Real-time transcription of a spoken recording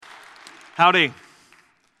Howdy.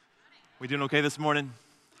 We doing okay this morning?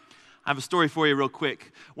 I have a story for you real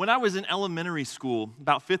quick. When I was in elementary school,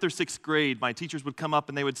 about 5th or 6th grade, my teachers would come up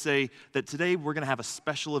and they would say that today we're going to have a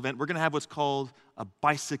special event. We're going to have what's called a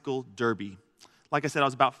bicycle derby. Like I said, I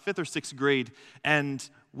was about 5th or 6th grade, and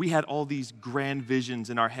we had all these grand visions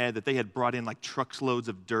in our head that they had brought in like truckloads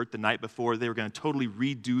of dirt the night before. They were going to totally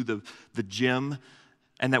redo the gym,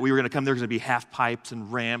 and that we were going to come there. There's going to be half pipes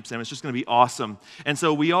and ramps, and it's just going to be awesome. And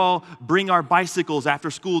so we all bring our bicycles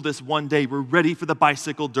after school this one day. We're ready for the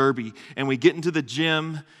bicycle derby. And we get into the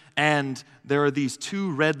gym, and there are these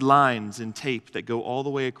 2 red lines in tape that go all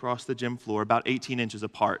the way across the gym floor, about 18 inches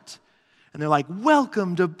apart. And they're like,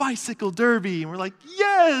 "Welcome to Bicycle Derby." And we're like,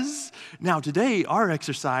 "Yes!" Now today, our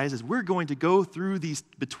exercise is we're going to go through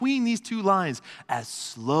between these 2 lines as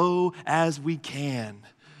slow as we can.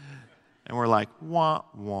 And we're like, wah,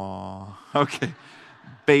 wah. Okay,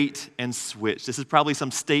 bait and switch. This is probably some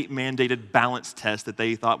state-mandated balance test that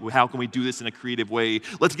they thought, well, how can we do this in a creative way?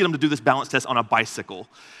 Let's get them to do this balance test on a bicycle.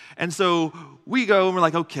 And so we go, and we're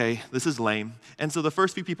like, okay, this is lame. And so the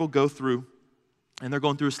first few people go through, and they're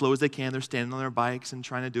going through as slow as they can. They're standing on their bikes and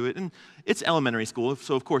trying to do it. And it's elementary school,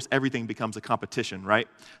 so of course everything becomes a competition, right?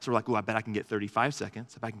 So we're like, oh, I bet I can get 35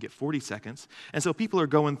 seconds. I bet I can get 40 seconds. And so people are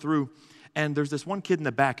going through, and there's this one kid in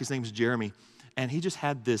the back. His name's Jeremy. And he just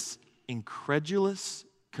had this incredulous,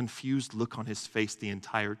 confused look on his face the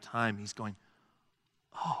entire time. He's going,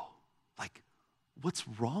 oh, like, what's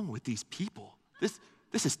wrong with these people?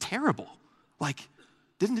 This is terrible. Like,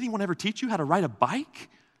 didn't anyone ever teach you how to ride a bike?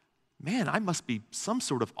 Man, I must be some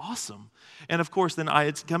sort of awesome. And of course, then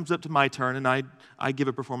it comes up to my turn, and I give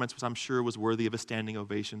a performance which I'm sure was worthy of a standing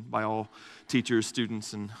ovation by all teachers,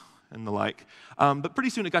 students, and the like. But pretty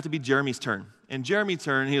soon it got to be Jeremy's turn. And Jeremy's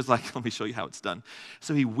turn, he was like, let me show you how it's done.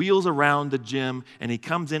 So he wheels around the gym, and he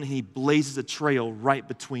comes in, and he blazes a trail right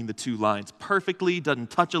between the 2 lines. Perfectly, doesn't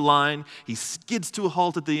touch a line. He skids to a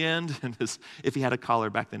halt at the end, and if he had a collar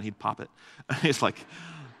back then, he'd pop it. It's like,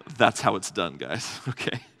 that's how it's done, guys,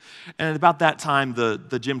 okay? And at about that time,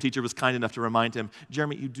 the gym teacher was kind enough to remind him,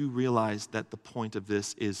 Jeremy, you do realize that the point of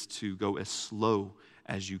this is to go as slow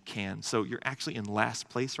as you can. So you're actually in last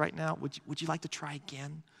place right now. Would you like to try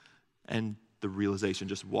again? And the realization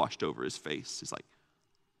just washed over his face. He's like,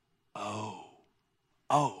 oh.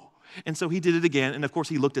 And so he did it again, and of course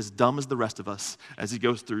he looked as dumb as the rest of us as he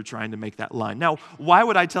goes through trying to make that line. Now, why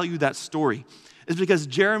would I tell you that story? It's because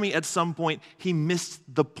Jeremy, at some point, he missed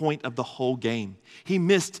the point of the whole game. He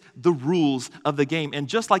missed the rules of the game. And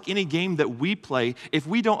just like any game that we play, if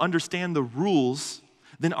we don't understand the rules,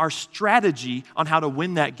 then our strategy on how to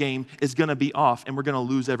win that game is going to be off, and we're going to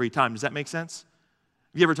lose every time. Does that make sense?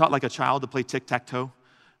 Have you ever taught like a child to play tic-tac-toe?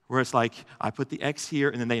 Where it's like, I put the X here,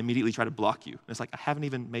 and then they immediately try to block you. And it's like, I haven't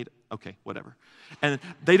even made, okay, whatever. And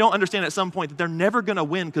they don't understand at some point that they're never going to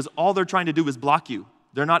win because all they're trying to do is block you.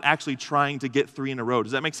 They're not actually trying to get 3 in a row.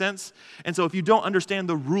 Does that make sense? And so if you don't understand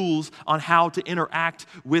the rules on how to interact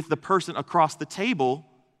with the person across the table,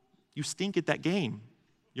 you stink at that game.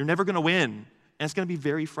 You're never going to win, and it's going to be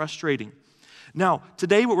very frustrating. Now,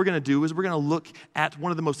 today what we're going to do is we're going to look at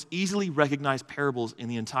one of the most easily recognized parables in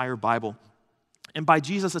the entire Bible. And by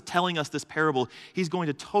Jesus telling us this parable, he's going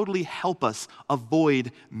to totally help us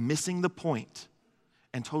avoid missing the point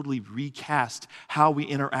and totally recast how we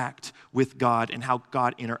interact with God and how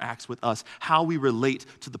God interacts with us, how we relate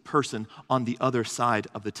to the person on the other side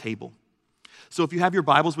of the table. So if you have your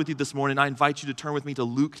Bibles with you this morning, I invite you to turn with me to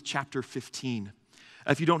Luke chapter 15.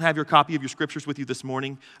 If you don't have your copy of your scriptures with you this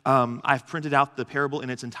morning, I've printed out the parable in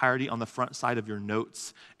its entirety on the front side of your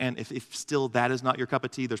notes. And if still that is not your cup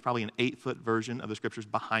of tea, there's probably an 8-foot version of the scriptures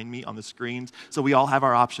behind me on the screens. So we all have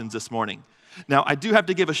our options this morning. Now, I do have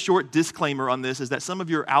to give a short disclaimer on this, is that some of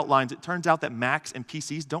your outlines, it turns out that Macs and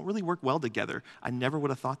PCs don't really work well together. I never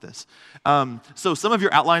would have thought this. So some of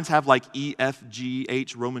your outlines have like E, F, G,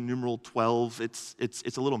 H, Roman numeral 12.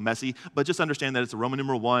 It's a little messy, but just understand that it's a Roman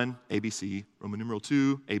numeral 1, ABC, Roman numeral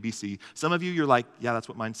 2, ABC. Some of you, you're like, yeah, that's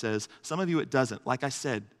what mine says. Some of you, it doesn't. Like I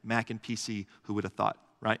said, Mac and PC, who would have thought,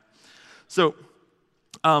 right? So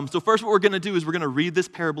first what we're going to do is we're going to read this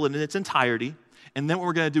parable in its entirety. And then what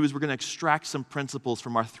we're going to do is we're going to extract some principles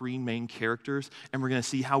from our 3 main characters, and we're going to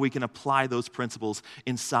see how we can apply those principles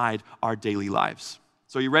inside our daily lives.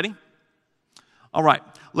 So are you ready? All right,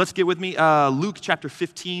 let's get with me. Luke chapter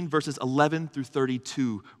 15, verses 11 through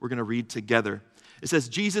 32, we're going to read together. It says,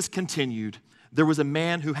 Jesus continued, there was a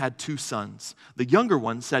man who had 2 sons. The younger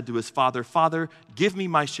one said to his father, Father, give me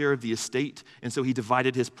my share of the estate. And so he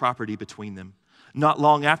divided his property between them. Not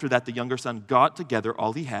long after that, the younger son got together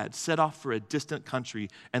all he had, set off for a distant country,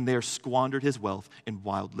 and there squandered his wealth in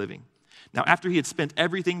wild living. Now, after he had spent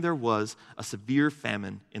everything, there was a severe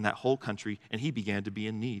famine in that whole country, and he began to be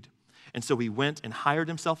in need. And so he went and hired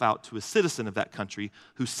himself out to a citizen of that country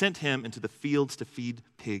who sent him into the fields to feed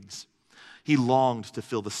pigs. He longed to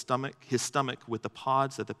fill his stomach with the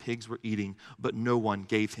pods that the pigs were eating, but no one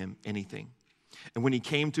gave him anything. And when he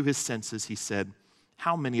came to his senses, he said,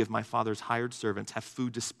 "How many of my father's hired servants have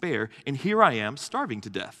food to spare, and here I am starving to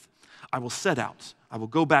death? I will set out. I will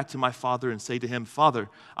go back to my father and say to him, 'Father,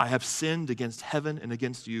 I have sinned against heaven and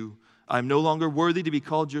against you. I am no longer worthy to be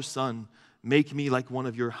called your son. Make me like one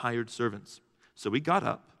of your hired servants.' So he got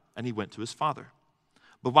up and he went to his father.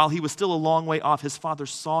 But while he was still a long way off, his father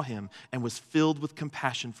saw him and was filled with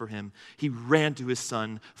compassion for him. He ran to his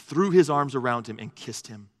son, threw his arms around him, and kissed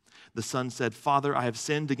him. The son said, 'Father, I have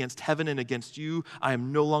sinned against heaven and against you. I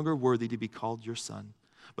am no longer worthy to be called your son.'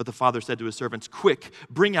 But the father said to his servants, 'Quick,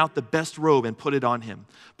 bring out the best robe and put it on him.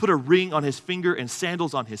 Put a ring on his finger and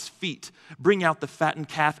sandals on his feet. Bring out the fattened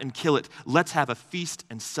calf and kill it. Let's have a feast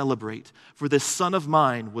and celebrate. For this son of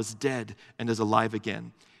mine was dead and is alive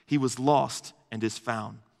again. He was lost and is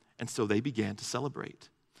found.' And so they began to celebrate.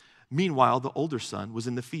 Meanwhile, the older son was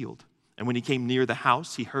in the field. And when he came near the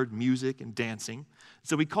house, he heard music and dancing.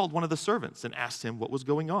 So he called one of the servants and asked him what was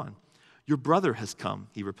going on. 'Your brother has come,'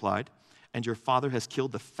 he replied, 'and your father has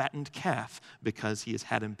killed the fattened calf because he has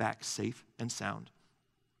had him back safe and sound.'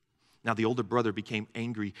 Now the older brother became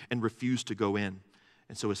angry and refused to go in.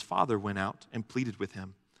 And so his father went out and pleaded with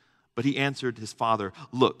him. But he answered his father,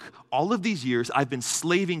 'Look, all of these years I've been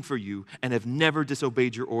slaving for you and have never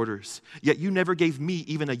disobeyed your orders. Yet you never gave me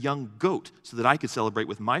even a young goat so that I could celebrate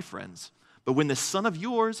with my friends. But when this son of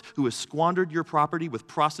yours who has squandered your property with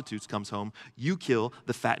prostitutes comes home, you kill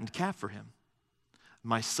the fattened calf for him.'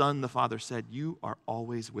 'My son,' the father said, 'you are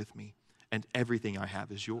always with me, and everything I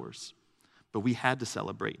have is yours. But we had to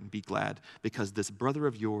celebrate and be glad, because this brother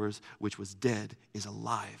of yours, which was dead, is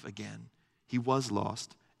alive again. He was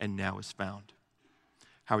lost and now is found.'"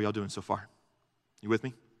 How are y'all doing so far? You with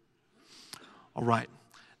me? All right.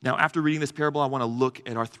 Now, after reading this parable, I want to look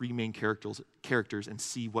at our three main characters and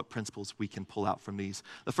see what principles we can pull out from these.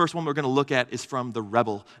 The first one we're going to look at is from the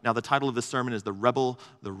rebel. Now, the title of this sermon is The Rebel,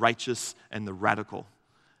 the Righteous, and the Radical.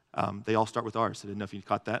 They all start with R's. I didn't know if you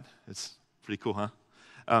caught that. It's pretty cool, huh?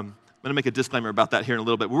 I'm going to make a disclaimer about that here in a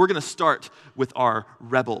little bit. But we're going to start with our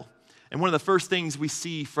rebel. And one of the first things we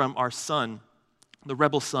see from our son, the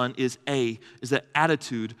rebel son, is that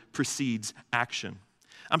attitude precedes action.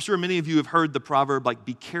 I'm sure many of you have heard the proverb, like,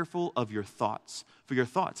 be careful of your thoughts, for your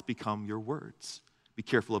thoughts become your words. Be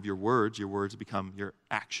careful of your words become your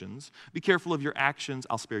actions. Be careful of your actions,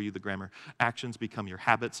 I'll spare you the grammar. Actions become your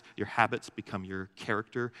habits become your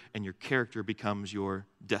character, and your character becomes your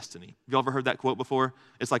destiny. Have you ever heard that quote before?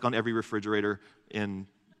 It's like on every refrigerator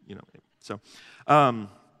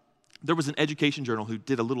there was an education journal who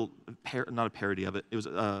did a little, not a parody of it, it was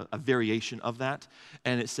a variation of that,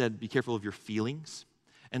 and it said, be careful of your feelings.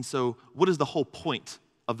 And so what is the whole point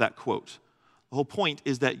of that quote? The whole point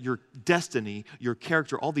is that your destiny, your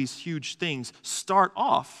character, all these huge things start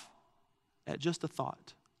off at just a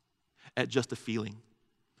thought, at just a feeling.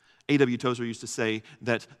 A.W. Tozer used to say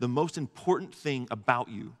that the most important thing about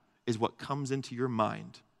you is what comes into your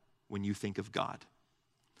mind when you think of God.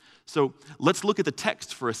 So let's look at the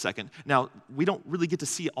text for a second. Now, we don't really get to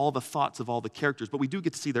see all the thoughts of all the characters, but we do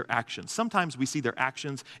get to see their actions. Sometimes we see their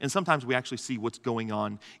actions, and sometimes we actually see what's going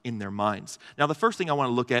on in their minds. Now, the first thing I want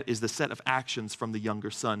to look at is the set of actions from the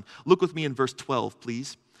younger son. Look with me in verse 12,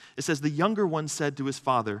 please. It says, "The younger one said to his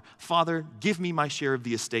father, 'Father, give me my share of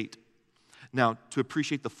the estate.'" Now, to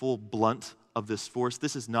appreciate the full blunt of this force,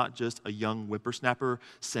 this is not just a young whippersnapper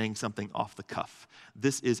saying something off the cuff.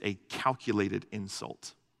 This is a calculated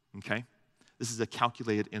insult. Okay? This is a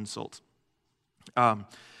calculated insult.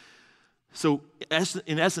 So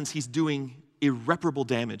in essence, he's doing irreparable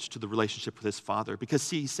damage to the relationship with his father, because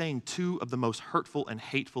he's saying two of the most hurtful and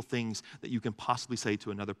hateful things that you can possibly say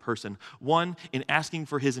to another person. One, in asking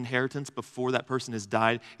for his inheritance before that person has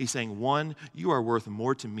died, he's saying, one, you are worth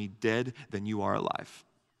more to me dead than you are alive.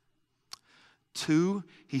 Two,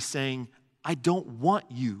 he's saying, I don't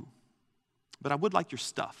want you, but I would like your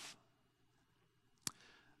stuff.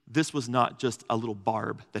 This was not just a little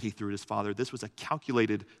barb that he threw at his father. This was a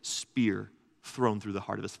calculated spear thrown through the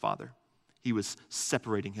heart of his father. He was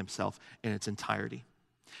separating himself in its entirety.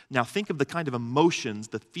 Now think of the kind of emotions,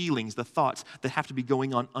 the feelings, the thoughts that have to be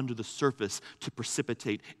going on under the surface to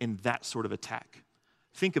precipitate in that sort of attack.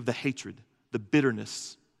 Think of the hatred, the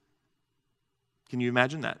bitterness. Can you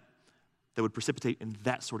imagine that? That would precipitate in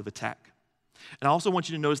that sort of attack. And I also want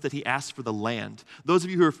you to notice that he asked for the land. Those of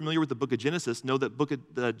you who are familiar with the book of Genesis know that book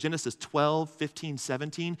of Genesis 12, 15,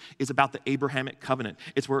 17 is about the Abrahamic covenant.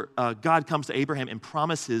 It's where God comes to Abraham and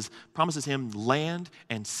promises him land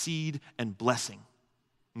and seed and blessing.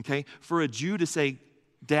 Okay? For a Jew to say,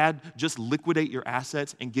 Dad, just liquidate your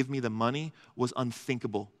assets and give me the money was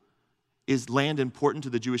unthinkable. Is land important to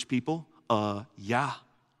the Jewish people? Yeah.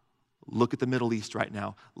 Look at the Middle East right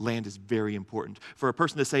now. Land is very important. For a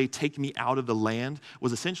person to say, take me out of the land,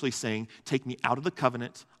 was essentially saying, take me out of the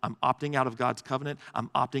covenant. I'm opting out of God's covenant. I'm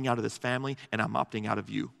opting out of this family, and I'm opting out of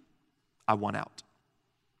you. I want out.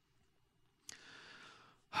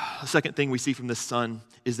 The second thing we see from this son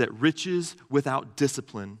is that riches without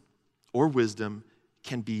discipline or wisdom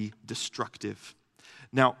can be destructive.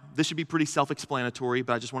 Now, this should be pretty self-explanatory,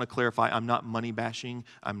 but I just want to clarify, I'm not money bashing.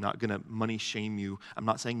 I'm not going to money shame you. I'm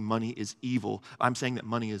not saying money is evil. I'm saying that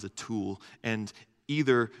money is a tool, and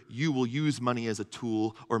either you will use money as a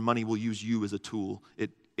tool or money will use you as a tool.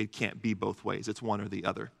 It can't be both ways. It's one or the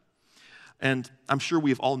other. And I'm sure we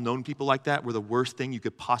have all known people like that, where the worst thing you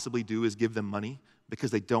could possibly do is give them money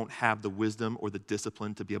because they don't have the wisdom or the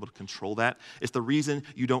discipline to be able to control that. It's the reason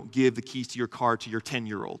you don't give the keys to your car to your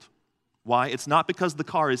 10-year-old. Why? It's not because the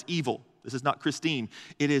car is evil. This is not Christine.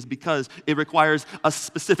 It is because it requires a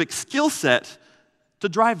specific skill set to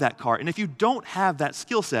drive that car. And if you don't have that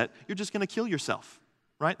skill set, you're just going to kill yourself,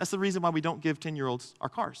 right? That's the reason why we don't give 10-year-olds our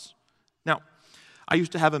cars. Now, I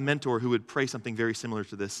used to have a mentor who would pray something very similar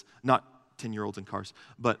to this, not 10-year-olds in cars,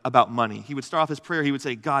 but about money. He would start off his prayer, he would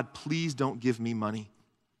say, God, please don't give me money.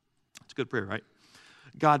 It's a good prayer, right?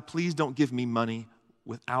 God, please don't give me money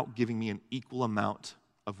without giving me an equal amount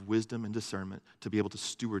of wisdom and discernment to be able to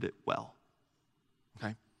steward it well.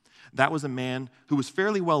 Okay? That was a man who was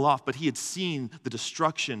fairly well off, but he had seen the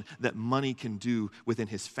destruction that money can do within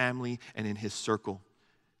his family and in his circle.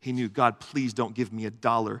 He knew, God, please don't give me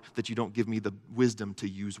 $1 that you don't give me the wisdom to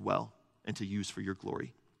use well and to use for your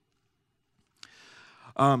glory.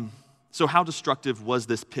 So how destructive was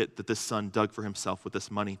this pit that this son dug for himself with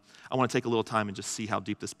this money? I want to take a little time and just see how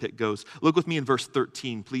deep this pit goes. Look with me in verse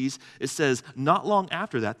 13, please. It says, not long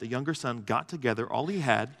after that, the younger son got together all he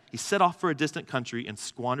had. He set off for a distant country and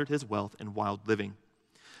squandered his wealth in wild living.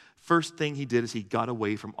 First thing he did is he got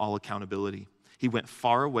away from all accountability. He went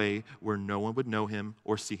far away where no one would know him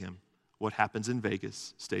or see him. What happens in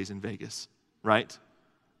Vegas stays in Vegas, right?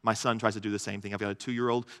 My son tries to do the same thing. I've got a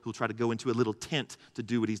 2-year-old who'll try to go into a little tent to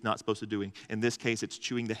do what he's not supposed to do. In this case, it's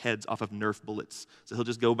chewing the heads off of Nerf bullets. So he'll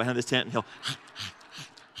just go behind this tent and he'll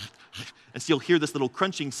and so you'll hear this little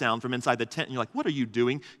crunching sound from inside the tent, and you're like, what are you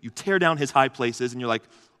doing? You tear down his high places, and you're like,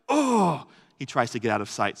 oh! He tries to get out of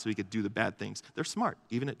sight so he could do the bad things. They're smart,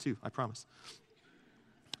 even at 2, I promise.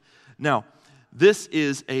 Now, this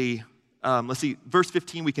is a let's see, verse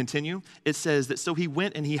 15, we continue. It says that, so he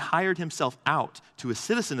went and he hired himself out to a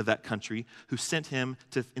citizen of that country who sent him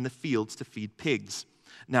in the fields to feed pigs.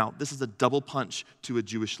 Now, this is a double punch to a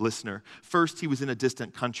Jewish listener. First, he was in a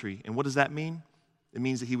distant country. And what does that mean? It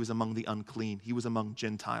means that he was among the unclean. He was among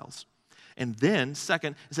Gentiles. And then,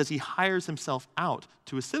 second, it says he hires himself out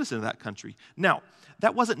to a citizen of that country. Now,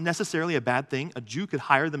 that wasn't necessarily a bad thing. A Jew could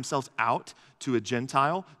hire themselves out to a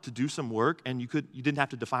Gentile to do some work, and you didn't have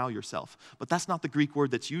to defile yourself. But that's not the Greek word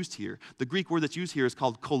that's used here. The Greek word that's used here is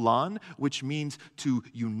called kolon, which means to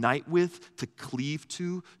unite with, to cleave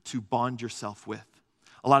to bond yourself with.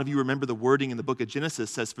 A lot of you remember the wording in the book of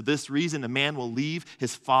Genesis says, for this reason, a man will leave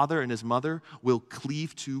his father and his mother, will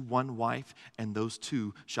cleave to one wife, and those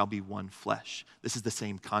two shall be one flesh. This is the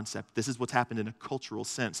same concept. This is what's happened in a cultural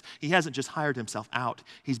sense. He hasn't just hired himself out.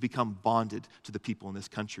 He's become bonded to the people in this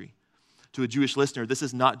country. To a Jewish listener, this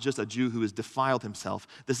is not just a Jew who has defiled himself.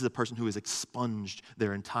 This is a person who has expunged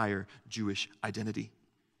their entire Jewish identity.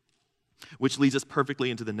 Which leads us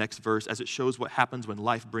perfectly into the next verse as it shows what happens when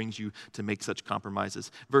life brings you to make such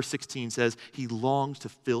compromises. Verse 16 says, he longed to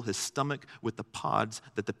fill his stomach with the pods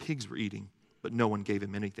that the pigs were eating, but no one gave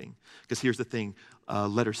him anything. Because here's the thing,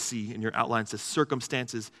 letter C in your outline says,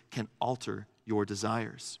 circumstances can alter your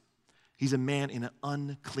desires. He's a man in an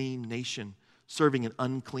unclean nation, serving an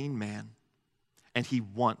unclean man, and he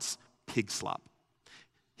wants pig slop.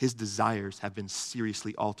 His desires have been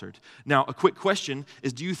seriously altered. Now, a quick question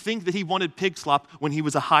is, do you think that he wanted pig slop when he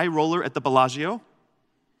was a high roller at the Bellagio?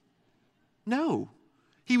 No.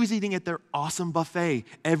 He was eating at their awesome buffet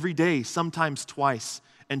every day, sometimes twice.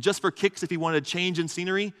 And just for kicks, if he wanted a change in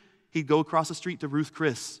scenery, he'd go across the street to Ruth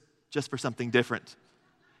Chris just for something different.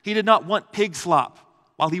 He did not want pig slop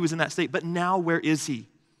while he was in that state. But now where is he?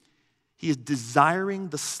 He is desiring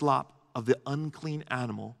the slop of the unclean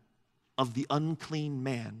animal, of the unclean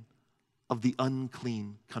man, of the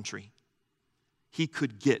unclean country. he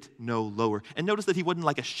could get no lower. And notice that he wasn't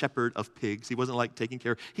like a shepherd of pigs. He wasn't like taking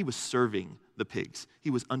care. He was serving the pigs. He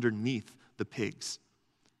was underneath the pigs.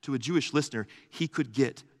 To a Jewish listener, he could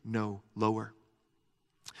get no lower.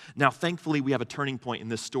 Now, thankfully, we have a turning point in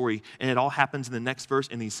this story, and it all happens in the next verse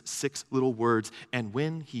in these 6 little words, and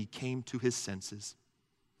when he came to his senses.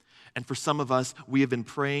 And for some of us, we have been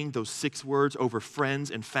praying those 6 words over friends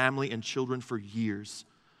and family and children for years.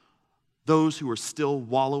 Those who are still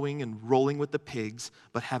wallowing and rolling with the pigs,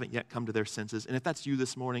 but haven't yet come to their senses. And if that's you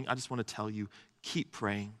this morning, I just want to tell you, keep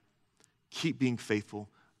praying. Keep being faithful.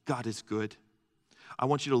 God is good. I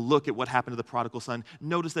want you to look at what happened to the prodigal son.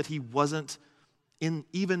 Notice that he wasn't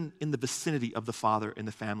even in the vicinity of the father in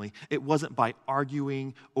the family. It wasn't by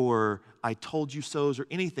arguing or I told you so's or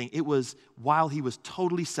anything. It was while he was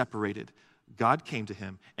totally separated, God came to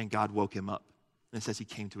him and God woke him up. And it says he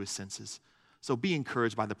came to his senses. So be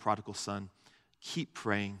encouraged by the prodigal son. Keep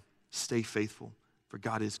praying. Stay faithful, for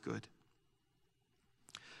God is good.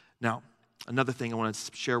 Now, another thing I want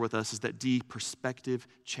to share with us is that perspective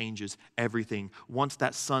changes everything. Once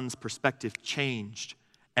that son's perspective changed,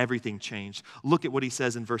 everything changed. Look at what he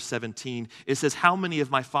says in verse 17. It says, how many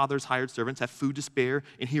of my father's hired servants have food to spare,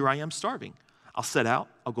 and here I am starving? I'll set out,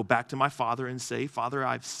 I'll go back to my father and say, Father,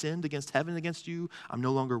 I've sinned against heaven and against you. I'm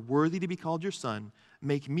no longer worthy to be called your son.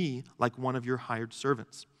 Make me like one of your hired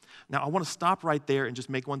servants. Now, I want to stop right there and just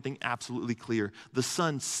make one thing absolutely clear. The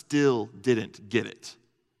son still didn't get it.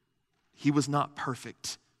 He was not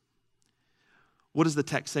perfect. What does the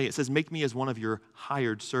text say? It says, make me as one of your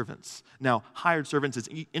hired servants. Now, hired servants is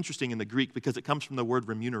interesting in the Greek because it comes from the word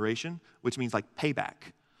remuneration, which means like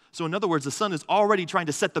payback. So in other words, the son is already trying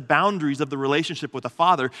to set the boundaries of the relationship with the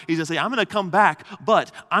father. He's going to say, I'm going to come back,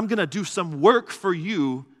 but I'm going to do some work for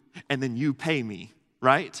you, and then you pay me,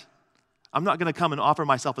 right? I'm not going to come and offer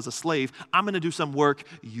myself as a slave. I'm going to do some work,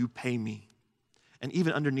 you pay me. And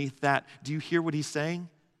even underneath that, do you hear what he's saying?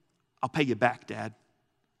 I'll pay you back, Dad.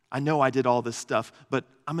 I know I did all this stuff, but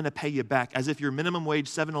I'm going to pay you back, as if your minimum wage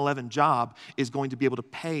 7-Eleven job is going to be able to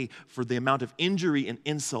pay for the amount of injury and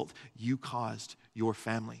insult you caused your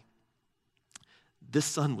family. This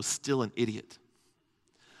son was still an idiot.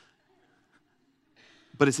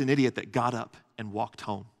 But it's an idiot that got up and walked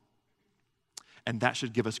home. And that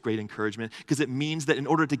should give us great encouragement, because it means that in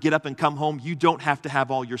order to get up and come home, you don't have to have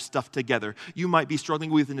all your stuff together. You might be struggling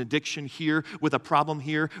with an addiction here, with a problem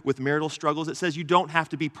here, with marital struggles. It says you don't have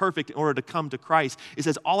to be perfect in order to come to Christ. It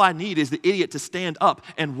says all I need is the idiot to stand up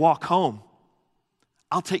and walk home.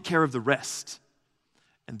 I'll take care of the rest.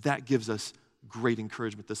 And that gives us great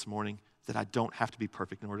encouragement this morning, that I don't have to be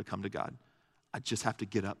perfect in order to come to God. I just have to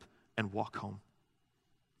get up and walk home.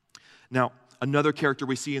 Now, another character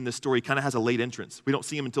we see in this story kind of has a late entrance. We don't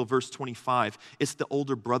see him until verse 25. It's the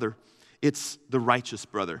older brother. It's the righteous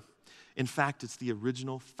brother. In fact, it's the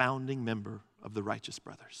original founding member of the Righteous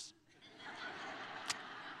Brothers.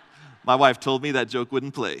 My wife told me that joke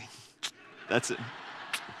wouldn't play. That's it.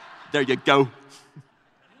 There you go.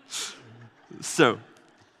 So,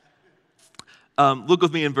 look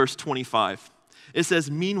with me in verse 25. It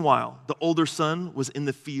says, meanwhile, the older son was in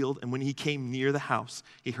the field, and when he came near the house,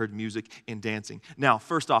 he heard music and dancing. Now,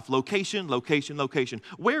 first off, location.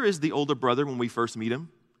 Where is the older brother when we first meet him?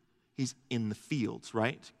 He's in the fields,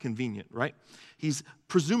 right? Convenient, right? He's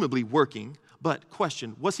presumably working, but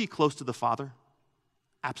question, was he close to the father?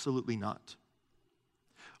 Absolutely not.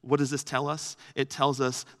 What does this tell us? It tells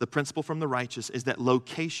us the principle from the righteous is that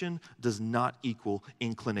location does not equal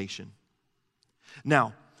inclination.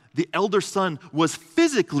 Now, the elder son was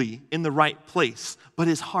physically in the right place, but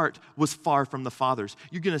his heart was far from the father's.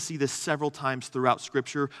 You're going to see this several times throughout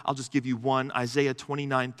Scripture. I'll just give you one. Isaiah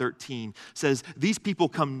 29:13 says, these people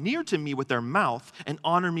come near to me with their mouth and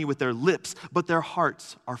honor me with their lips, but their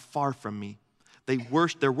hearts are far from me.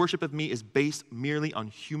 Their worship of me is based merely on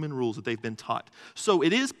human rules that they've been taught. So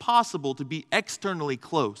it is possible to be externally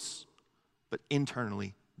close, but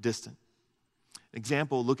internally distant.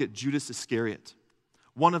 Example, look at Judas Iscariot,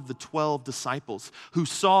 one of the 12 disciples who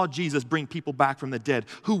saw Jesus bring people back from the dead,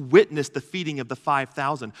 who witnessed the feeding of the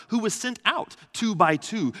 5,000, who was sent out 2 by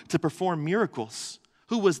 2 to perform miracles,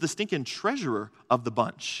 who was the stinking treasurer of the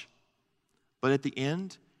bunch. But at the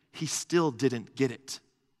end, he still didn't get it.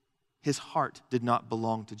 His heart did not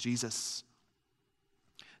belong to Jesus.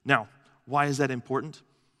 Now, why is that important?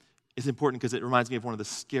 It's important because it reminds me of one of the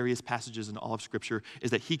scariest passages in all of Scripture, is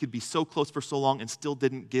that he could be so close for so long and still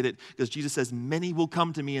didn't get it, because Jesus says, many will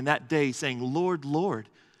come to me in that day saying, Lord, Lord,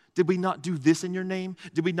 did we not do this in your name?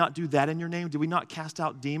 Did we not do that in your name? Did we not cast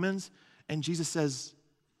out demons? And Jesus says,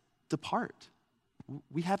 depart.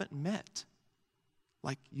 We haven't met.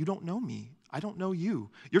 Like, you don't know me. I don't know you.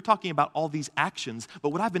 You're talking about all these actions, but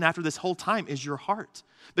what I've been after this whole time is your heart.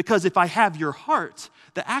 Because if I have your heart,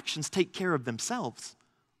 the actions take care of themselves.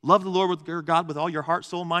 Love the Lord with your God with all your heart,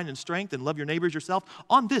 soul, mind, and strength, and love your neighbors yourself.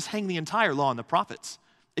 On this hang the entire law and the prophets.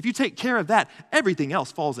 If you take care of that, everything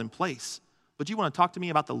else falls in place. But you want to talk to me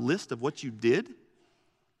about the list of what you did?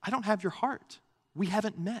 I don't have your heart. We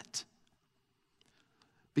haven't met.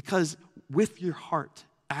 Because with your heart,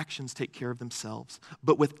 actions take care of themselves.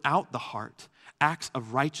 But without the heart, acts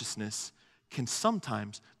of righteousness can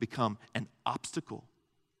sometimes become an obstacle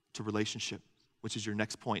to relationship, which is your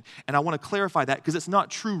next point. And I want to clarify that because it's not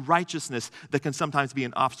true righteousness that can sometimes be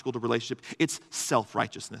an obstacle to relationship. It's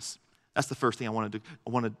self-righteousness. That's the first thing I want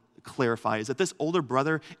to clarify, is that this older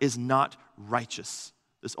brother is not righteous.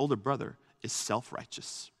 This older brother is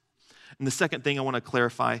self-righteous. And the second thing I want to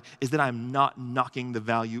clarify is that I'm not knocking the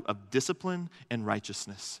value of discipline and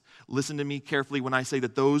righteousness. Listen to me carefully when I say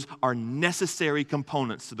that those are necessary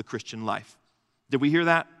components to the Christian life. Did we hear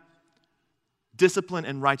that? Discipline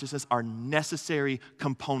and righteousness are necessary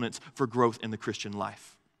components for growth in the Christian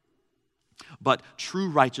life. But true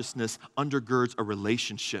righteousness undergirds a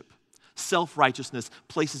relationship. Self-righteousness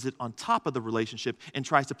places it on top of the relationship and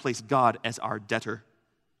tries to place God as our debtor.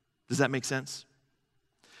 Does that make sense?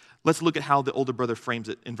 Let's look at how the older brother frames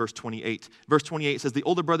it in verse 28. Verse 28 says, the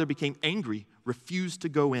older brother became angry, refused to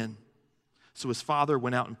go in. So his father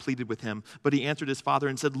went out and pleaded with him. But he answered his father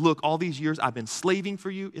and said, look, all these years I've been slaving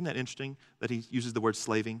for you. Isn't that interesting that he uses the word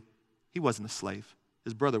slaving? He wasn't a slave.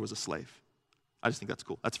 His brother was a slave. I just think that's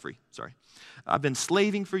cool. That's free. Sorry. I've been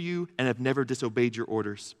slaving for you and have never disobeyed your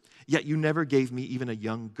orders. Yet you never gave me even a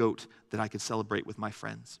young goat that I could celebrate with my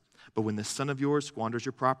friends. But when this son of yours squanders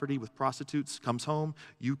your property with prostitutes, comes home,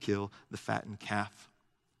 you kill the fattened calf.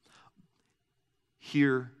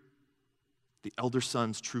 Here, the elder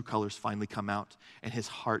son's true colors finally come out, and his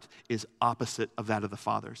heart is opposite of that of the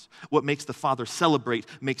father's. What makes the father celebrate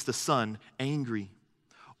makes the son angry.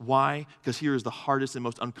 Why? Because here is the hardest and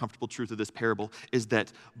most uncomfortable truth of this parable, is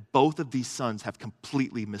that both of these sons have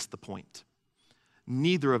completely missed the point.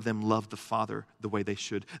 Neither of them loved the father the way they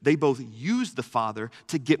should. They both used the father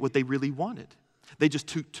to get what they really wanted. They just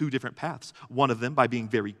took two different paths. One of them by being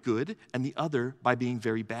very good, and the other by being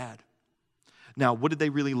very bad. Now, what did they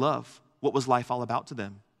really love? What was life all about to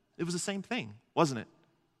them? It was the same thing, wasn't it?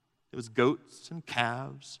 It was goats and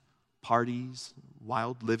calves, parties,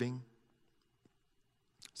 wild living.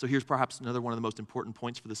 So here's perhaps another one of the most important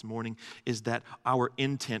points for this morning, is that our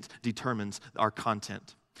intent determines our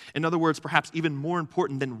content. In other words, perhaps even more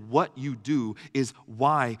important than what you do is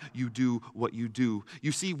why you do what you do.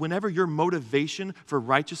 You see, whenever your motivation for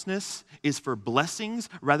righteousness is for blessings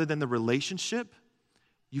rather than the relationship,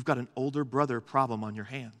 you've got an older brother problem on your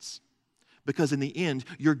hands. Because in the end,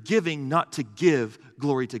 you're giving not to give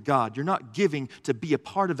glory to God. You're not giving to be a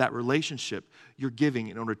part of that relationship. You're giving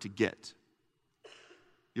in order to get.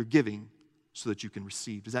 You're giving so that you can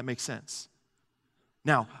receive. Does that make sense?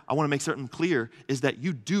 Now, I want to make certain clear is that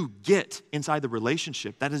you do get inside the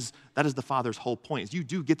relationship. That is the Father's whole point. Is you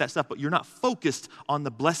do get that stuff, but you're not focused on the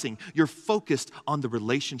blessing. You're focused on the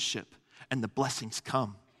relationship, and the blessings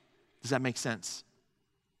come. Does that make sense?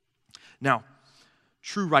 Now,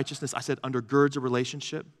 true righteousness, I said, undergirds a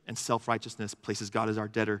relationship, and self-righteousness places God as our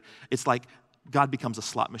debtor. It's like God becomes a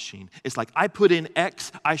slot machine. It's like I put in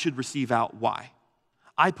X, I should receive out Y.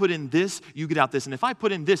 I put in this, you get out this. And if I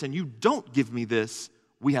put in this and you don't give me this,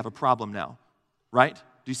 we have a problem now, right?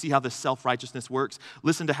 Do you see how this self-righteousness works?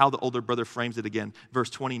 Listen to how the older brother frames it again.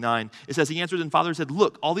 Verse 29, it says, he answered his father and said,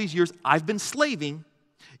 look, all these years I've been slaving,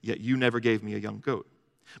 yet you never gave me a young goat.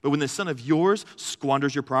 But when this son of yours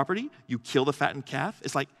squanders your property, you kill the fattened calf.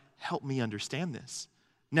 It's like, help me understand this.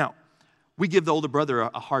 Now, we give the older brother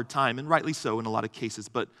a hard time, and rightly so in a lot of cases,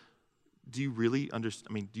 but do you really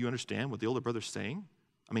understand? Do you understand what the older brother's saying?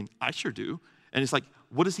 I sure do. And it's like,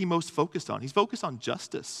 what is he most focused on? He's focused on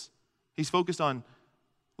justice. He's focused on,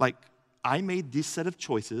 I made this set of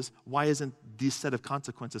choices. Why isn't this set of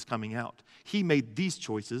consequences coming out? He made these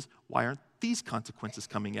choices. Why aren't these consequences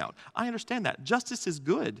coming out? I understand that. Justice is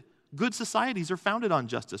good. Good societies are founded on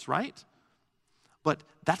justice, right? But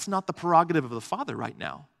that's not the prerogative of the Father right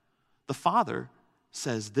now. The Father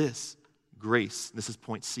says this, grace, this is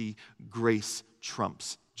point C, grace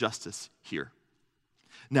trumps justice here.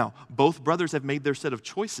 Now, both brothers have made their set of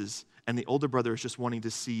choices, and the older brother is just wanting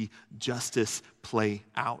to see justice play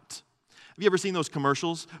out. Have you ever seen those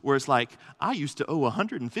commercials where it's like, I used to owe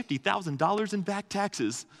 $150,000 in back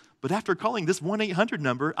taxes, but after calling this 1-800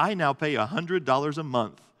 number, I now pay $100 a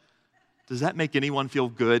month. Does that make anyone feel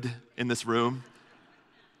good in this room?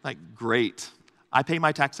 Great. I pay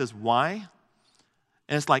my taxes. Why?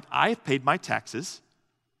 And it's like, I've paid my taxes.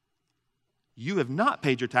 You have not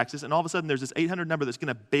paid your taxes, and all of a sudden there's this 800 number that's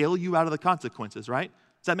going to bail you out of the consequences, right?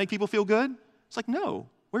 Does that make people feel good? It's like, no.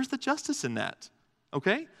 Where's the justice in that?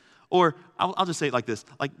 Okay? Or I'll just say it like this.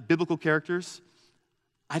 Like biblical characters,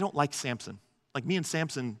 I don't like Samson. Like me and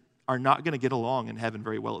Samson are not going to get along in heaven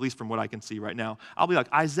very well, at least from what I can see right now. I'll be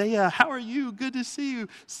like, Isaiah, how are you? Good to see you.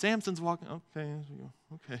 Samson's walking.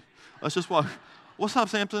 Okay. Let's just walk. What's up,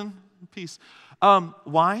 Samson? Peace.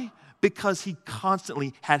 Why? Because he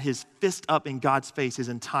constantly had his fist up in God's face his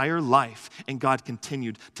entire life, and God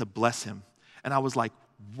continued to bless him. And I was like,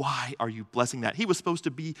 why are you blessing that? He was supposed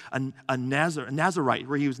to be a Nazarite,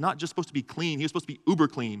 where he was not just supposed to be clean, he was supposed to be uber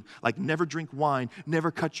clean, like never drink wine,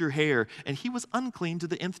 never cut your hair, and he was unclean to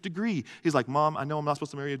the nth degree. He's like, Mom, I know I'm not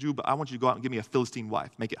supposed to marry a Jew, but I want you to go out and give me a Philistine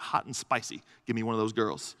wife. Make it hot and spicy. Give me one of those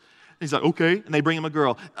girls. And he's like, okay, and they bring him a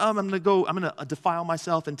girl. I'm gonna defile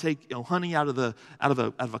myself and take honey out of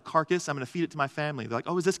a carcass. I'm gonna feed it to my family. They're like,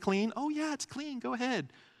 oh, is this clean? Oh yeah, it's clean. Go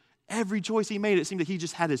ahead. Every choice he made, it seemed that he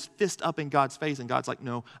just had his fist up in God's face, and God's like,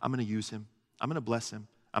 no, I'm going to use him. I'm going to bless him.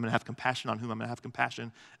 I'm going to have compassion on whom I'm going to have compassion,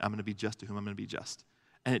 and I'm going to be just to whom I'm going to be just.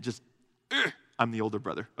 And it just, I'm the older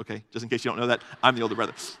brother, okay? Just in case you don't know that, I'm the older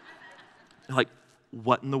brother. Like,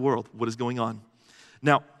 what in the world? What is going on?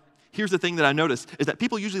 Now, here's the thing that I noticed, is that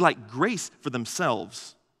people usually like grace for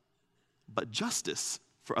themselves, but justice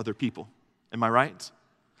for other people. Am I right?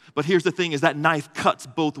 But here's the thing, is that knife cuts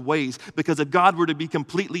both ways, because if God were to be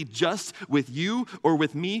completely just with you or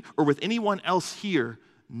with me or with anyone else here,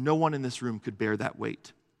 no one in this room could bear that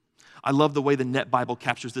weight. I love the way the Net Bible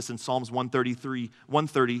captures this in Psalms 130,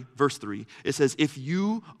 verse 3. It says, if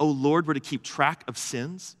you, O Lord, were to keep track of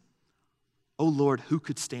sins, O Lord, who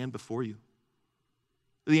could stand before you?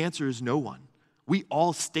 The answer is no one. We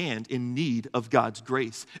all stand in need of God's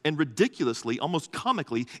grace. And ridiculously, almost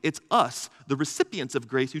comically, it's us, the recipients of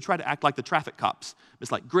grace, who try to act like the traffic cops.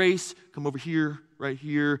 It's like, grace, come over here, right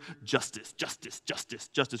here, justice, justice, justice,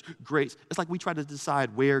 justice, grace. It's like we try to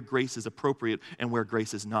decide where grace is appropriate and where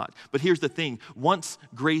grace is not. But here's the thing, once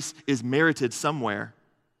grace is merited somewhere,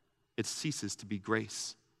 it ceases to be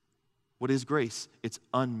grace. What is grace? It's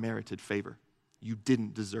unmerited favor. You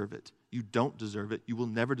didn't deserve it. You don't deserve it. You will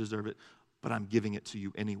never deserve it. But I'm giving it to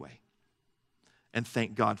you anyway. And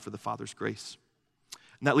thank God for the Father's grace.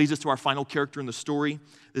 And that leads us to our final character in the story.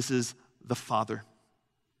 This is the Father.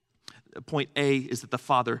 Point A is that the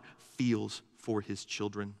Father feels for his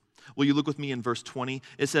children. Will you look with me in verse 20?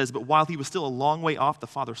 It says, but while he was still a long way off, the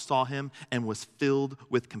Father saw him and was filled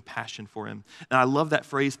with compassion for him. And I love that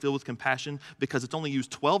phrase, filled with compassion, because it's only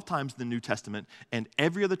used 12 times in the New Testament, and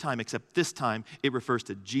every other time except this time, it refers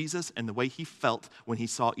to Jesus and the way he felt when he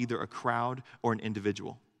saw either a crowd or an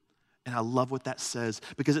individual. And I love what that says,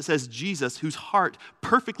 because it says Jesus, whose heart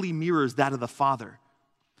perfectly mirrors that of the Father,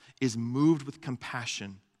 is moved with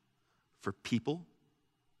compassion for people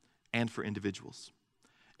and for individuals.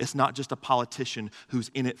 It's not just a politician who's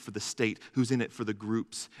in it for the state, who's in it for the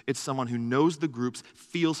groups. It's someone who knows the groups,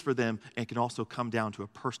 feels for them, and can also come down to a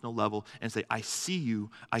personal level and say, I see you,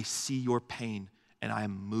 I see your pain, and I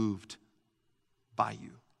am moved by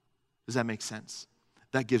you. Does that make sense?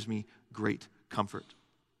 That gives me great comfort.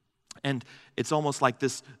 And it's almost like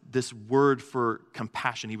this word for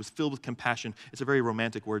compassion. He was filled with compassion. It's a very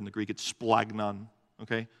romantic word in the Greek. It's splagnon,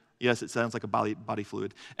 okay? Yes, it sounds like a body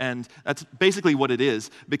fluid. And that's basically what it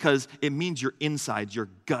is, because it means your insides, your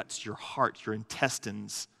guts, your heart, your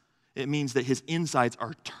intestines. It means that his insides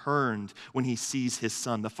are turned when he sees his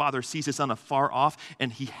son. The Father sees his son afar off,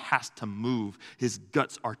 and he has to move. His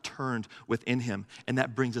guts are turned within him. And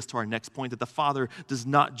that brings us to our next point, that the Father does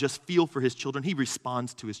not just feel for his children, he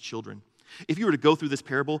responds to his children. If you were to go through this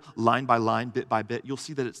parable line by line, bit by bit, you'll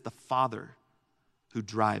see that it's the Father who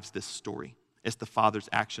drives this story. It's the Father's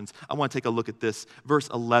actions. I want to take a look at this. Verse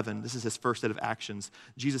 11, this is his first set of actions.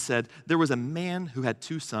 Jesus said, there was a man who had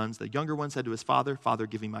two sons. The younger one said to his father, Father,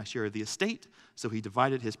 give me my share of the estate. So he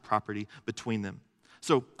divided his property between them.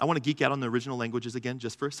 So I want to geek out on the original languages again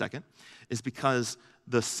just for a second. Is because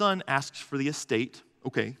the son asks for the estate,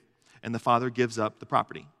 okay, and the father gives up the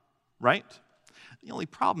property, right? The only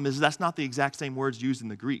problem is that's not the exact same words used in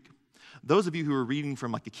the Greek. Those of you who are reading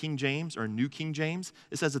from like a King James or a New King James,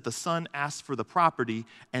 it says that the son asked for the property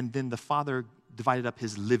and then the father divided up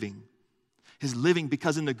his living. His living,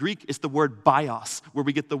 because in the Greek, it's the word bios, where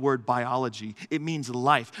we get the word biology. It means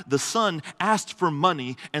life. The son asked for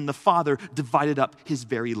money and the father divided up his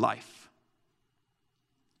very life.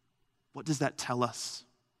 What does that tell us?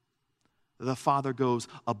 The Father goes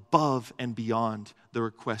above and beyond the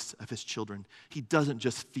requests of his children. He doesn't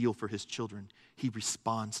just feel for his children. He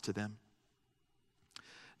responds to them.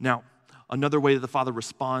 Now, Another way that the Father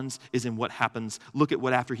responds is in what happens. Look at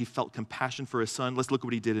what after he felt compassion for his son. Let's look at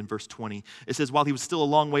what he did in verse 20. It says, while he was still a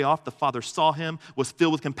long way off, the Father saw him, was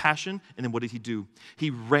filled with compassion, and then what did he do? He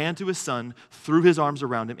ran to his son, threw his arms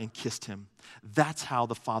around him, and kissed him. That's how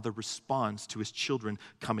the Father responds to his children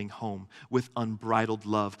coming home, with unbridled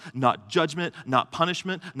love. Not judgment, not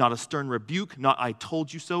punishment, not a stern rebuke, not I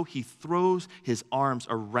told you so. He throws his arms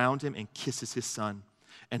around him and kisses his son.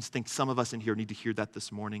 And I think some of us in here need to hear that this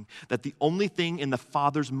morning, that the only thing in the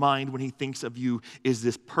Father's mind when he thinks of you is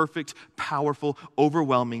this perfect, powerful,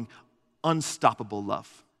 overwhelming, unstoppable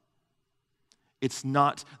love. It's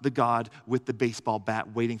not the God with the baseball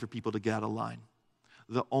bat waiting for people to get out of line.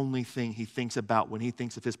 The only thing he thinks about when he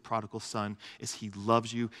thinks of his prodigal son is he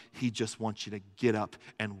loves you. He just wants you to get up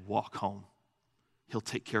and walk home. He'll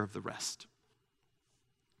take care of the rest.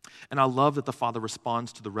 And I love that the Father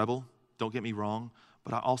responds to the rebel. Don't get me wrong.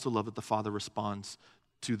 But I also love that the Father responds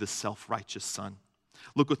to the self-righteous son.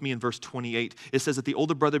 Look with me in verse 28. It says that the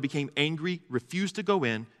older brother became angry, refused to go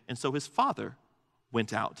in, and so his father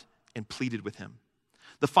went out and pleaded with him.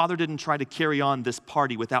 The father didn't try to carry on this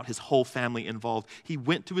party without his whole family involved. He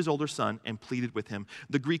went to his older son and pleaded with him.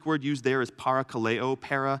 The Greek word used there is parakaleo.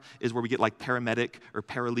 Para is where we get like paramedic or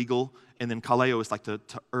paralegal. And then kaleo is like to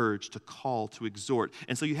urge, to call, to exhort.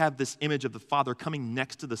 And so you have this image of the father coming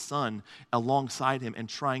next to the son alongside him and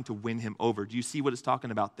trying to win him over. Do you see what it's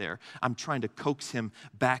talking about there? I'm trying to coax him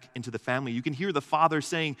back into the family. You can hear the father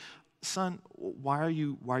saying, son, why are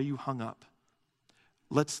you hung up?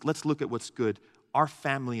 Let's look at what's good. Our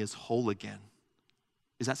family is whole again.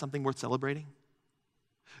 Is that something worth celebrating?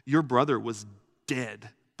 Your brother was dead,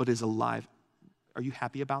 but is alive. Are you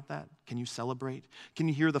happy about that? Can you celebrate? Can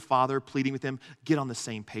you hear the Father pleading with him? Get on the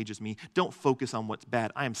same page as me. Don't focus on what's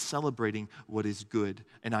bad. I am celebrating what is good,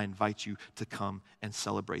 and I invite you to come and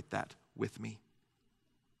celebrate that with me.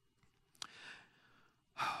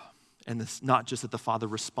 And it's not just that the Father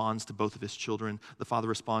responds to both of his children. The Father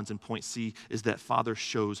responds in point C is that Father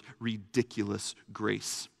shows ridiculous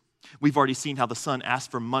grace. We've already seen how the Son asked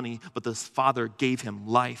for money, but the Father gave him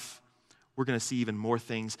life. We're going to see even more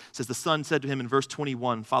things. It says the Son said to him in verse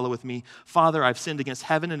 21, follow with me, Father, I've sinned against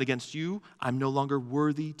heaven and against you. I'm no longer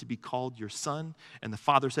worthy to be called your son. And the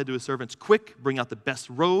Father said to his servants, quick, bring out the best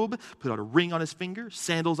robe, put out a ring on his finger,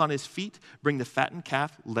 sandals on his feet, bring the fattened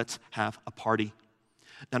calf, let's have a party.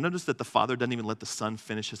 Now notice that the Father doesn't even let the Son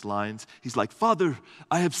finish his lines. He's like, Father,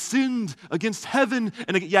 I have sinned against heaven.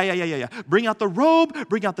 And again, yeah. Bring out the robe,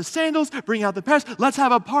 bring out the sandals, bring out the past, let's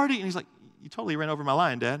have a party. And he's like, you totally ran over my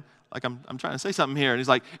line, Dad. Like I'm trying to say something here. And he's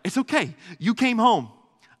like, it's okay. You came home.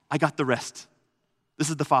 I got the rest.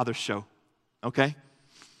 This is the Father's show, okay?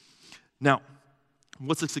 Now,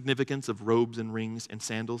 what's the significance of robes and rings and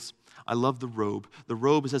sandals? I love the robe. The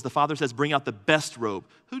robe, as the Father says, bring out the best robe.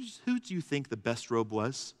 Who do you think the best robe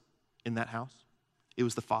was in that house? It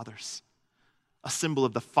was the Father's. A symbol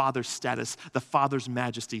of the Father's status, the Father's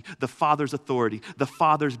majesty, the Father's authority, the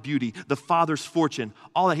Father's beauty, the Father's fortune.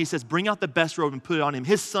 All that. He says, bring out the best robe and put it on him.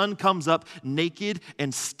 His son comes up naked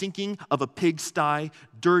and stinking of a pigsty,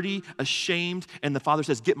 dirty, ashamed, and the Father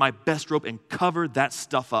says, get my best robe and cover that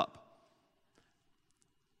stuff up.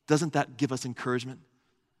 Doesn't that give us encouragement?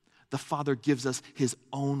 The Father gives us his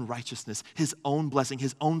own righteousness, his own blessing,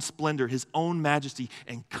 his own splendor, his own majesty,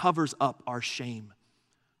 and covers up our shame,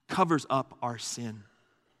 covers up our sin.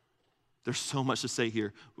 There's so much to say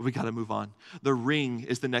here, but we got to move on. The ring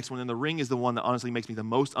is the next one, and the ring is the one that honestly makes me the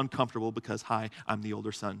most uncomfortable because, hi, I'm the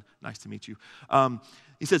older son. Nice to meet you.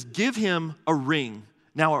 He says, give him a ring.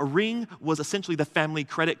 Now, a ring was essentially the family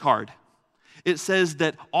credit card. It says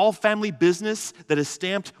that all family business that is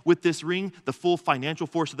stamped with this ring, the full financial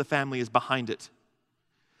force of the family is behind it.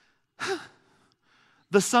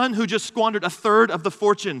 The son who just squandered a third of the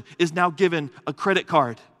fortune is now given a credit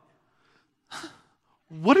card.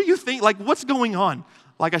 What do you think? Like, what's going on?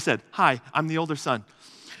 Like I said, hi, I'm the older son.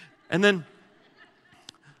 And then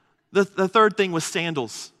the third thing was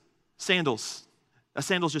sandals. Sandals.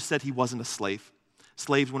 Sandals just said he wasn't a slave.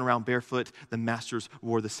 Slaves went around barefoot. The masters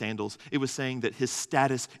wore the sandals. It was saying that his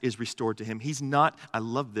status is restored to him. He's not, I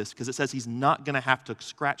love this, because it says he's not going to have to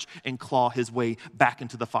scratch and claw his way back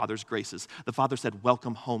into the Father's graces. The Father said,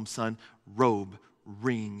 welcome home, son. Robe,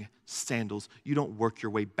 ring, sandals. You don't work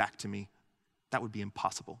your way back to me. That would be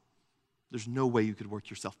impossible. There's no way you could work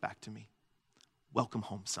yourself back to me. Welcome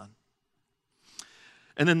home, son.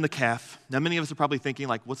 And then the calf. Now, many of us are probably thinking,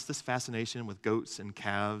 like, what's this fascination with goats and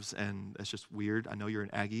calves? And that's just weird. I know you're an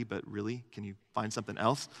Aggie, but really, can you find something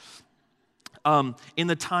else? In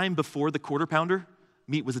the time before the quarter pounder,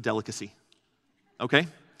 meat was a delicacy, okay?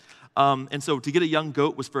 And so to get a young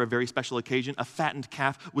goat was for a very special occasion. A fattened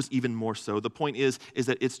calf was even more so. The point is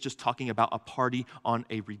that it's just talking about a party on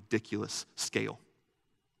a ridiculous scale.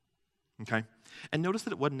 Okay? And notice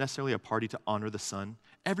that it wasn't necessarily a party to honor the son.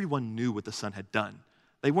 Everyone knew what the son had done.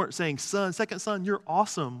 They weren't saying, son, second son, you're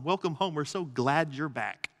awesome. Welcome home. We're so glad you're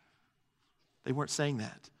back. They weren't saying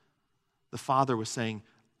that. The father was saying,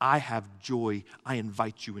 I have joy. I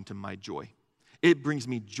invite you into my joy. It brings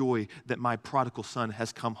me joy that my prodigal son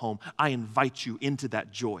has come home. I invite you into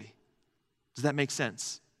that joy. Does that make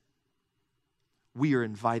sense? We are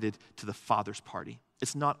invited to the Father's party.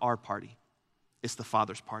 It's not our party. It's the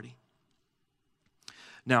Father's party.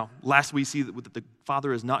 Now, last we see that the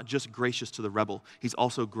father is not just gracious to the rebel, he's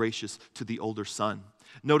also gracious to the older son.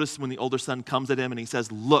 Notice when the older son comes at him and he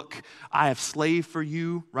says, look, I have slaved for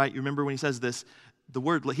you, right? You remember when he says this, the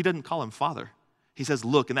word, he doesn't call him father. He says,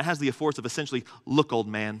 look, and that has the force of essentially, look, old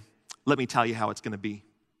man, let me tell you how it's going to be.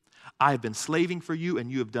 I have been slaving for you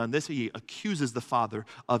and you have done this. He accuses the father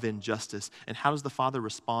of injustice. And how does the father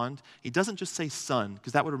respond? He doesn't just say son,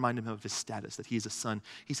 because that would remind him of his status, that he is a son.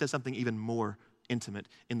 He says something even more intimate.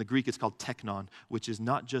 In the Greek, it's called teknon, which is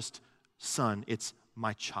not just son, it's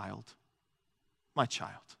my child. My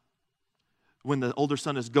child. When the older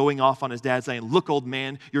son is going off on his dad saying, look, old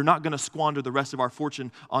man, you're not going to squander the rest of our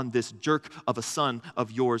fortune on this jerk of a son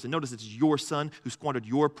of yours. And notice it's your son who squandered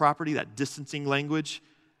your property, that distancing language.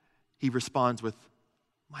 He responds with,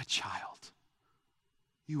 my child,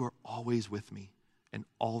 you are always with me, and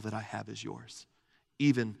all that I have is yours.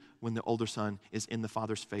 Even when the older son is in the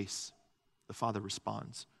father's face, the father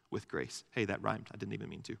responds with grace. Hey, that rhymed. I didn't even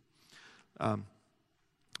mean to.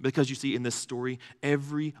 Because you see, in this story,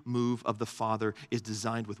 every move of the father is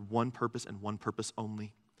designed with one purpose and one purpose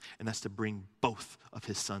only, and that's to bring both of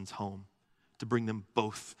his sons home, to bring them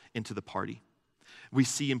both into the party. We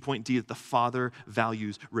see in point D that the father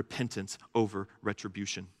values repentance over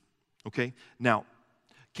retribution. Okay? Now,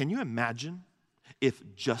 can you imagine if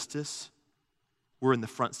justice were in the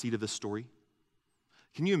front seat of this story?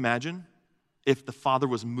 Can you imagine if the father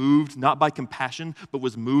was moved not by compassion, but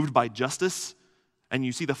was moved by justice? And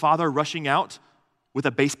you see the father rushing out with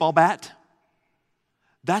a baseball bat?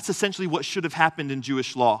 That's essentially what should have happened in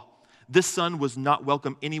Jewish law. This son was not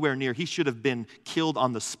welcome anywhere near. He should have been killed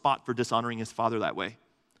on the spot for dishonoring his father that way.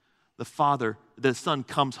 The son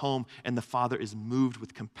comes home and the father is moved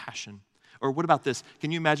with compassion. Or what about this?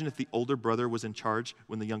 Can you imagine if the older brother was in charge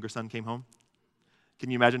when the younger son came home?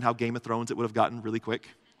 Can you imagine how Game of Thrones it would have gotten really quick?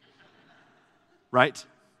 Right?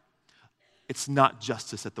 It's not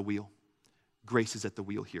justice at the wheel. Grace is at the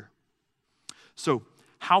wheel here. So,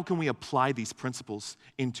 how can we apply these principles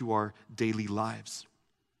into our daily lives?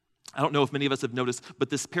 I don't know if many of us have noticed, but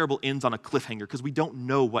this parable ends on a cliffhanger because we don't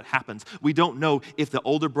know what happens. We don't know if the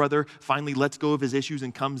older brother finally lets go of his issues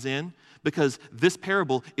and comes in, because this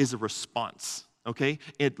parable is a response. Okay?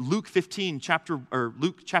 Luke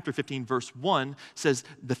chapter 15, verse 1 says,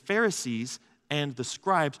 the Pharisees and the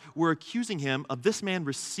scribes were accusing him of, this man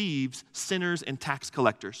receives sinners and tax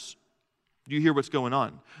collectors. Do you hear what's going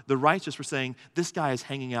on? The righteous were saying, this guy is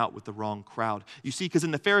hanging out with the wrong crowd. You see, because in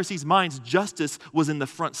the Pharisees' minds, justice was in the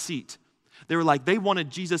front seat. They wanted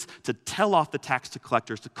Jesus to tell off the tax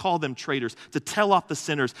collectors, to call them traitors, to tell off the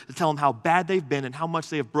sinners, to tell them how bad they've been and how much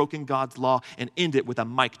they have broken God's law, and end it with a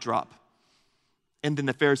mic drop. And then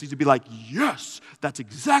the Pharisees would be like, yes, that's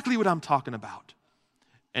exactly what I'm talking about.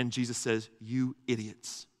 And Jesus says, you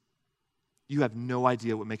idiots, you have no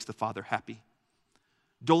idea what makes the Father happy.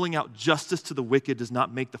 Doling out justice to the wicked does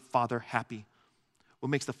not make the Father happy. What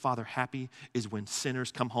makes the Father happy is when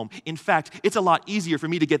sinners come home. In fact, it's a lot easier for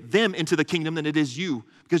me to get them into the kingdom than it is you,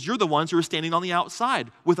 because you're the ones who are standing on the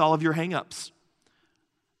outside with all of your hang-ups.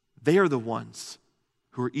 They are the ones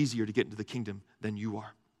who are easier to get into the kingdom than you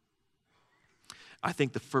are. I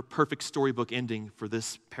think the perfect storybook ending for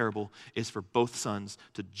this parable is for both sons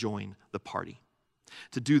to join the party.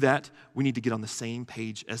 To do that, we need to get on the same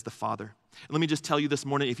page as the Father. And let me just tell you this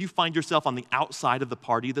morning, if you find yourself on the outside of the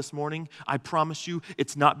party this morning, I promise you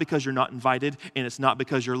it's not because you're not invited and it's not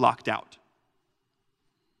because you're locked out.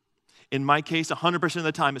 In my case, 100% of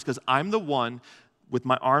the time, it's because I'm the one with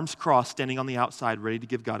my arms crossed standing on the outside ready to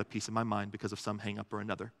give God a piece of my mind because of some hang-up or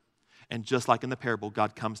another. And just like in the parable,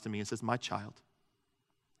 God comes to me and says, my child,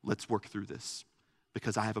 let's work through this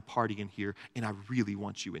because I have a party in here and I really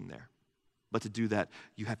want you in there. But to do that,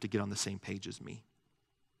 you have to get on the same page as me.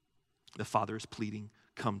 The Father is pleading,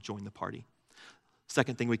 come join the party.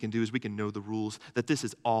 Second thing we can do is we can know the rules, that this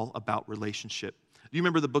is all about relationship. Do you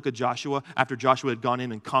remember the book of Joshua, after Joshua had gone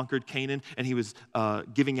in and conquered Canaan, and he was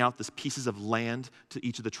giving out these pieces of land to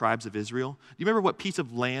each of the tribes of Israel? Do you remember what piece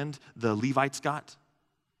of land the Levites got?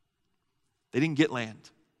 They didn't get land.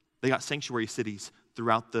 They got sanctuary cities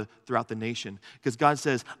throughout the nation. Because God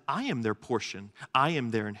says, I am their portion. I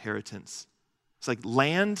am their inheritance. It's like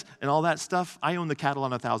land and all that stuff. I own the cattle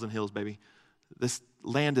on 1,000 hills, baby. This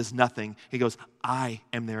land is nothing. He goes, I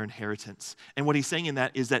am their inheritance. And what he's saying in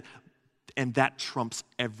that is that, and that trumps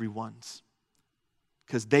everyone's.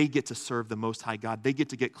 Because they get to serve the Most High God. They get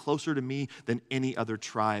to get closer to me than any other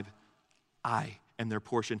tribe. I am their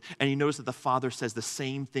portion. And you notice that the father says the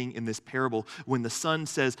same thing in this parable. When the son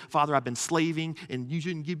says, Father, I've been slaving, and you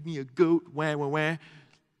shouldn't give me a goat, wah, wah, wah.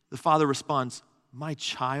 The father responds, my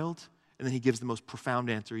child. And then he gives the most profound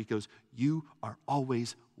answer. He goes, you are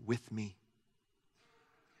always with me.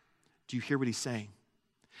 Do you hear what he's saying?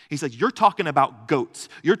 He's like, you're talking about goats.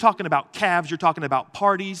 You're talking about calves. You're talking about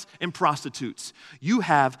parties and prostitutes. You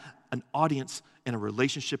have an audience and a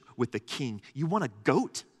relationship with the king. You want a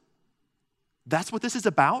goat? That's what this is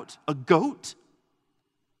about? A goat?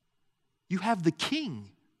 You have the king.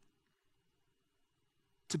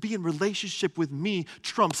 To be in relationship with me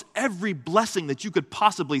trumps every blessing that you could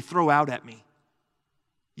possibly throw out at me.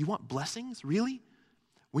 You want blessings? Really?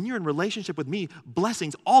 When you're in relationship with me,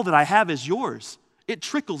 blessings, all that I have is yours. It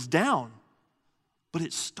trickles down, but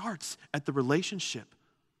it starts at the relationship.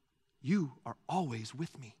 You are always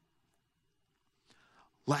with me.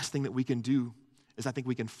 Last thing that we can do is I think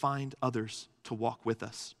we can find others to walk with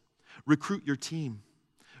us. Recruit your team.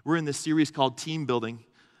 We're in this series called Team Building,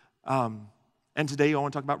 and today I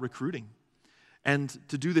want to talk about recruiting. And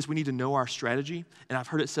to do this, we need to know our strategy, and I've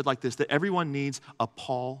heard it said like this, that everyone needs a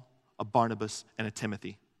Paul, a Barnabas, and a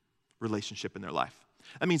Timothy relationship in their life.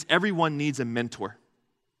 That means everyone needs a mentor.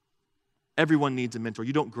 Everyone needs a mentor.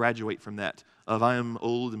 You don't graduate from that of I am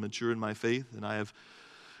old and mature in my faith and I have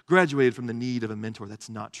graduated from the need of a mentor. That's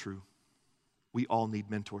not true. We all need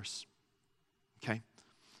mentors, okay?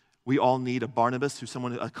 We all need a Barnabas, who's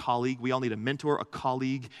someone, a colleague. We all need a mentor, a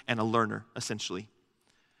colleague, and a learner, essentially.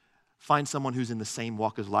 Find someone who's in the same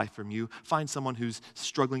walk of life from you. Find someone who's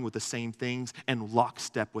struggling with the same things and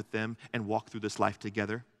lockstep with them and walk through this life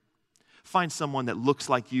together. Find someone that looks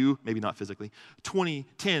like you, maybe not physically,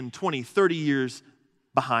 10, 20, 30 years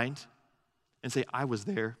behind and say, I was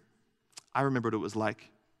there. I remember what it was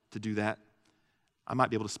like to do that. I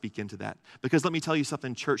might be able to speak into that. Because let me tell you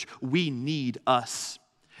something, church, we need us.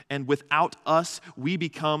 And without us, we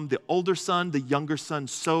become the older son, the younger son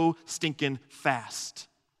so stinking fast.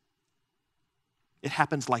 It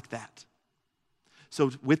happens like that.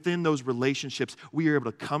 So within those relationships, we are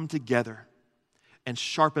able to come together and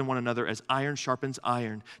sharpen one another as iron sharpens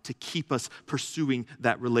iron to keep us pursuing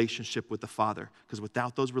that relationship with the Father. Because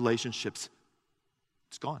without those relationships,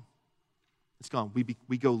 it's gone. It's gone.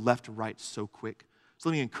 We go left to right so quick. So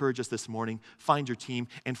let me encourage us this morning, find your team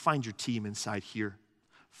and find your team inside here.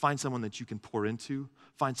 Find someone that you can pour into,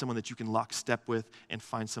 find someone that you can lock step with, and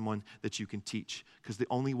find someone that you can teach. Because the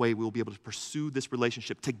only way we'll be able to pursue this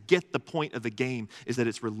relationship, to get the point of the game, is that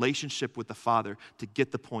it's relationship with the Father. To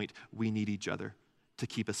get the point, we need each other to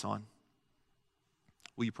keep us on.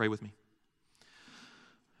 Will you pray with me?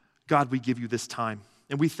 God, we give you this time,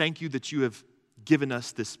 and we thank you that you have given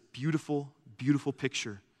us this beautiful, beautiful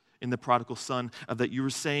picture in the prodigal son, of that you were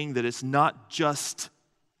saying that it's not just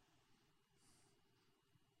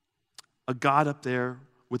a God up there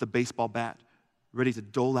with a baseball bat ready to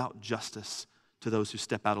dole out justice to those who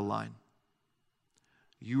step out of line.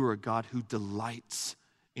 You are a God who delights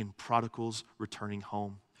in prodigals returning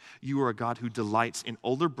home. You are a God who delights in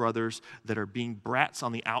older brothers that are being brats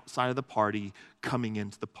on the outside of the party coming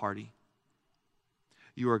into the party.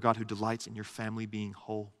 You are a God who delights in your family being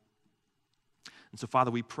whole. And so,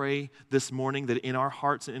 Father, we pray this morning that in our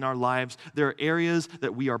hearts and in our lives, there are areas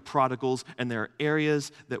that we are prodigals and there are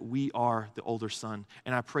areas that we are the older son.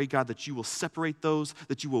 And I pray, God, that you will separate those,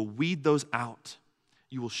 that you will weed those out.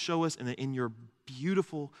 You will show us in your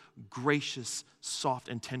beautiful, gracious, soft,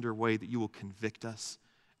 and tender way that you will convict us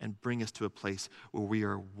and bring us to a place where we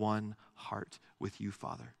are one heart with you,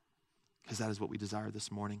 Father. Because that is what we desire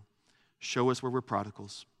this morning. Show us where we're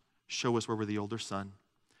prodigals. Show us where we're the older son.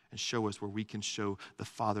 And show us where we can show the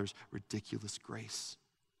Father's ridiculous grace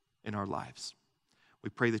in our lives. We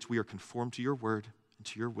pray that we are conformed to your word and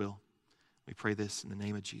to your will. We pray this in the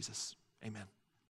name of Jesus. Amen.